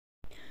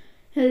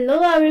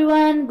Hello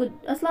everyone, good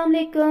Assalamu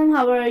alaikum.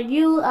 How are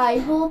you? I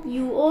hope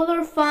you all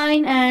are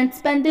fine and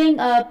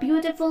spending a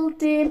beautiful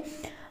day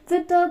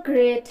with a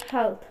great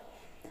health.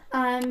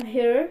 I'm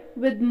here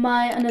with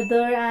my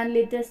another and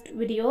latest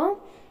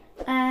video,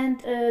 and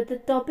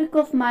the topic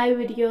of my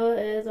video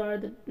is,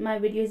 my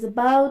video is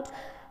about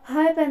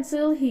high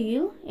pencil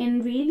heel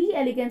in really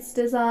elegant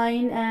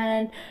design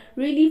and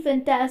really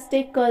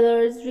fantastic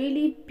colors,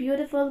 really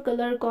beautiful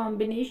color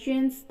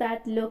combinations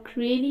that look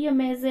really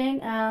amazing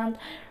and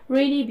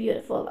really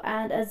beautiful.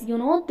 And as you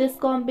know, this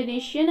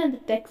combination and the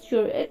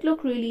texture, it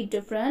look really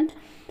different.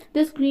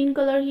 This green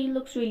color heel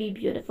looks really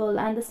beautiful,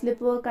 and the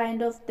slipper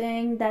kind of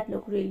thing that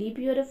look really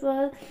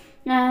beautiful.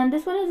 And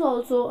this one is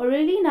also a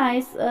really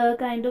nice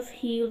kind of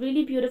heel,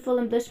 really beautiful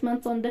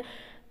embellishments on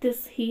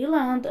this heel.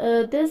 And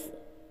this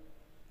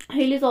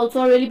heel is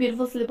also a really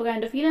beautiful slipper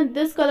kind of heel, and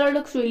this color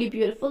looks really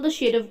beautiful, the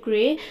shade of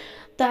gray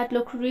that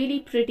look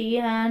really pretty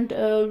and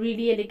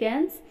really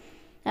elegant.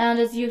 And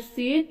as you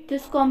see,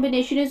 this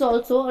combination is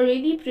also a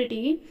really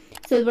pretty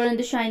silver and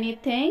the shiny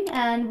thing.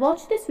 And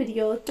watch this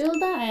video till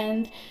the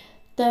end,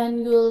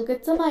 then you'll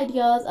get some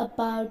ideas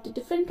about the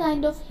different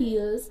kind of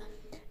heels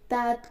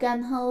that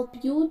can help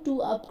you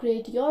to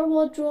upgrade your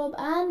wardrobe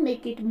and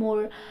make it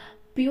more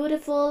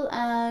beautiful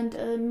and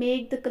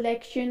make the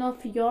collection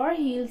of your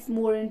heels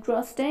more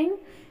interesting.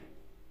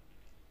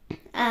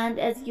 And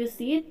as you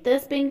see,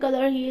 this pink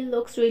color heel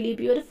looks really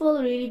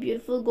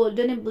beautiful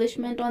golden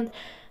embellishment on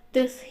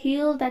this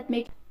heel that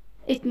makes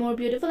it more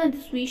beautiful. And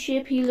this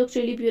v-shape heel looks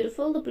really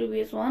beautiful, the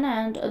previous one.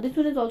 And this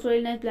one is also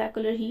really nice black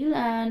color heel,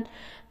 and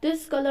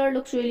this color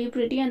looks really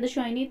pretty, and the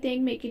shiny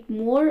thing make it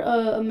more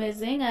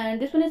amazing.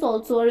 And this one is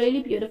also a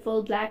really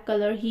beautiful black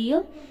color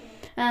heel,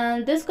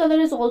 and this color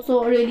is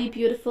also a really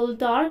beautiful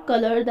dark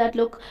color that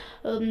look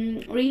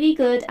really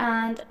good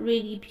and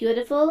really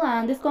beautiful.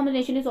 And this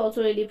combination is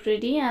also really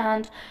pretty.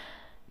 And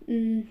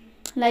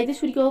like this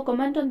video,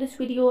 comment on this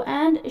video,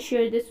 and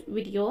share this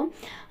video.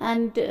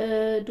 And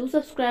do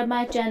subscribe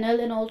my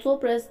channel and also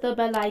press the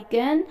bell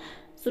icon.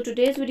 So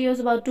today's video is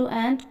about to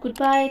end.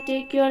 Goodbye,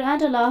 take care,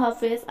 and Allah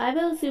Hafiz. I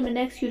will see you in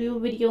my next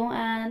YouTube video,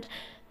 and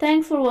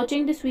thanks for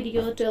watching this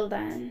video till the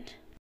end.